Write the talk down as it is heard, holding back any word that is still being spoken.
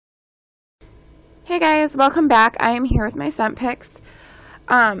Hey guys, welcome back. I am here with my scent picks.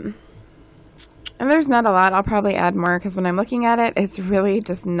 And there's not a lot. I'll probably add more because when I'm looking at it, it's really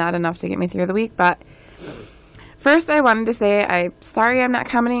just not enough to get me through the week. But first, I wanted to say I'm sorry I'm not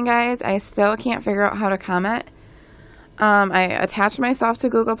commenting, guys. I still can't figure out how to comment. I attached myself to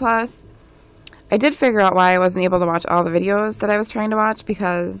Google+. I did figure out why I wasn't able to watch all the videos that I was trying to watch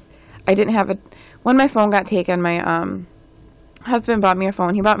because I didn't have when my phone got taken, my husband bought me a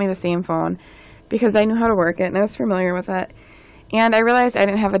phone. He bought me the same phone because I knew how to work it and I was familiar with it. And I realized I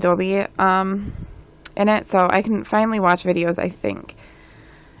didn't have Adobe in it, so I can finally watch videos, I think.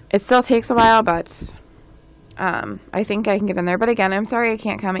 It still takes a while, but I think I can get in there. But again, I'm sorry I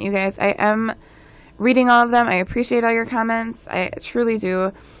can't comment, you guys. I am reading all of them. I appreciate all your comments. I truly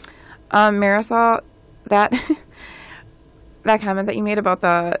do. Marisol, that that comment that you made about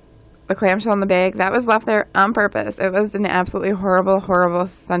the clamshell in the bag, that was left there on purpose. It was an absolutely horrible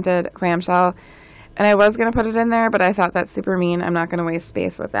scented clamshell. And I was going to put it in there, but I thought that's super mean. I'm not going to waste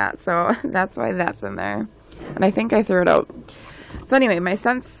space with that. So that's why that's in there. And I think I threw it out. So anyway, my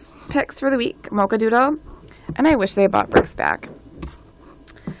scents picks for the week, Mocha Doodle. And I wish they bought bricks back.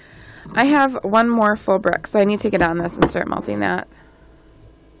 I have one more full brick, so I need to get on this and start melting that.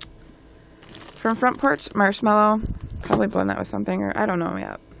 From Front Porch, Marshmallow. Probably blend that with something, or I don't know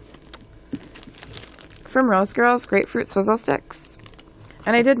yet. From Rose Girls, Grapefruit Swizzle Sticks.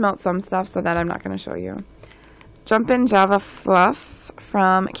 And I did melt some stuff, so that I'm not going to show you. Jumpin' Java Fluff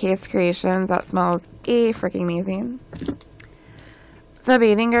from Case Creations. That smells freaking amazing. The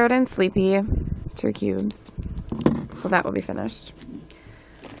Bathing Garden Sleepy 2 cubes. So that will be finished.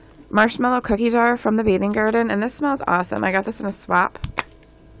 Marshmallow Cookie Jar from the Bathing Garden. And this smells awesome. I got this in a swap.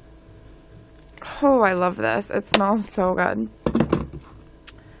 Oh, I love this. It smells so good.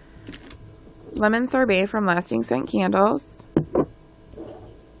 Lemon Sorbet from Lasting Scent Candles.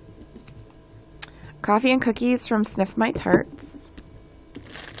 Coffee and Cookies from Sniff My Tarts.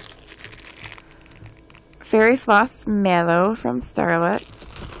 Fairy Floss Mallow from Starlet.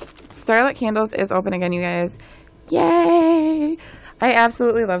 Starlet Candles is open again, you guys. Yay! I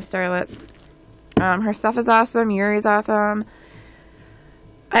absolutely love Starlet. Her stuff is awesome. Yuri's awesome.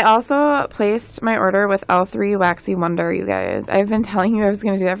 I also placed my order with L3 Waxy Wonder, you guys. I've been telling you I was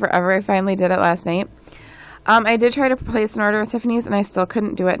going to do that forever. I finally did it last night. I did try to place an order with Tiffany's, and I still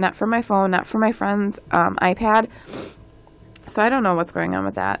couldn't do it. Not from my phone, not from my friend's iPad. So I don't know what's going on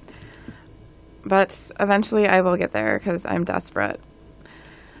with that. But eventually I will get there because I'm desperate.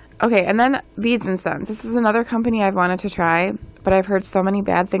 Okay, and then Beads and Scents. This is another company I've wanted to try, but I've heard so many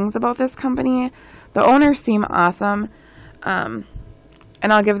bad things about this company. The owners seem awesome, and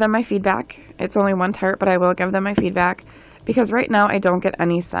I'll give them my feedback. It's only one tart, but I will give them my feedback because right now I don't get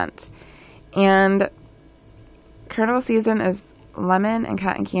any scent. And Carnival season is lemon and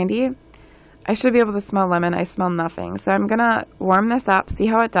cotton candy. I should be able to smell lemon. I smell nothing. So I'm going to warm this up, see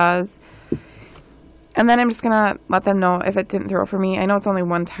how it does. And then I'm just going to let them know if it didn't throw for me. I know it's only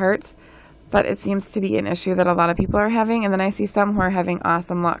one tart, but it seems to be an issue that a lot of people are having. And then I see some who are having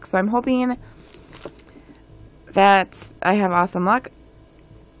awesome luck. So I'm hoping that I have awesome luck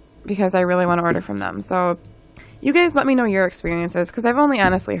because I really want to order from them. So you guys let me know your experiences because I've only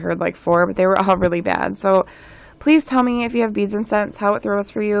honestly heard like 4, but they were all really bad. So please tell me if you have Beads and Scents, how it throws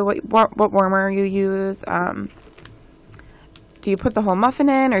for you, what warmer you use. Do you put the whole muffin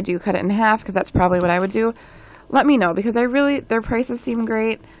in or do you cut it in half? Because that's probably what I would do. Let me know because their prices seem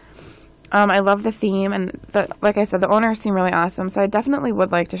great. I love the theme and like I said, the owners seem really awesome. So I definitely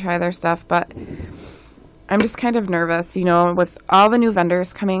would like to try their stuff, but I'm just kind of nervous, you know, with all the new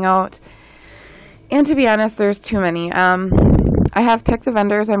vendors coming out. And to be honest, there's too many. I have picked the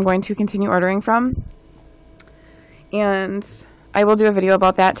vendors I'm going to continue ordering from. And I will do a video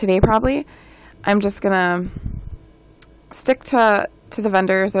about that today probably. I'm just going to stick to the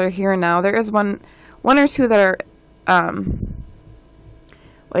vendors that are here and now. There is one or two that are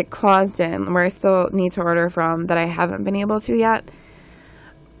like closed in where I still need to order from that I haven't been able to yet.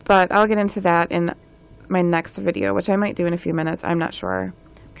 But I'll get into that in my next video, which I might do in a few minutes. I'm not sure.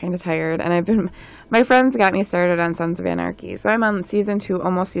 I'm kind of tired. And my friends got me started on Sons of Anarchy. So I'm on season 2,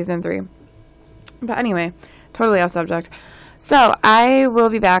 almost season 3. But anyway, totally off subject. So I will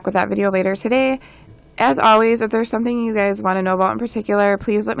be back with that video later today. As always, if there's something you guys want to know about in particular,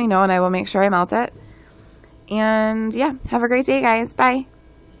 please let me know and I will make sure I melt it. And yeah, have a great day, guys. Bye.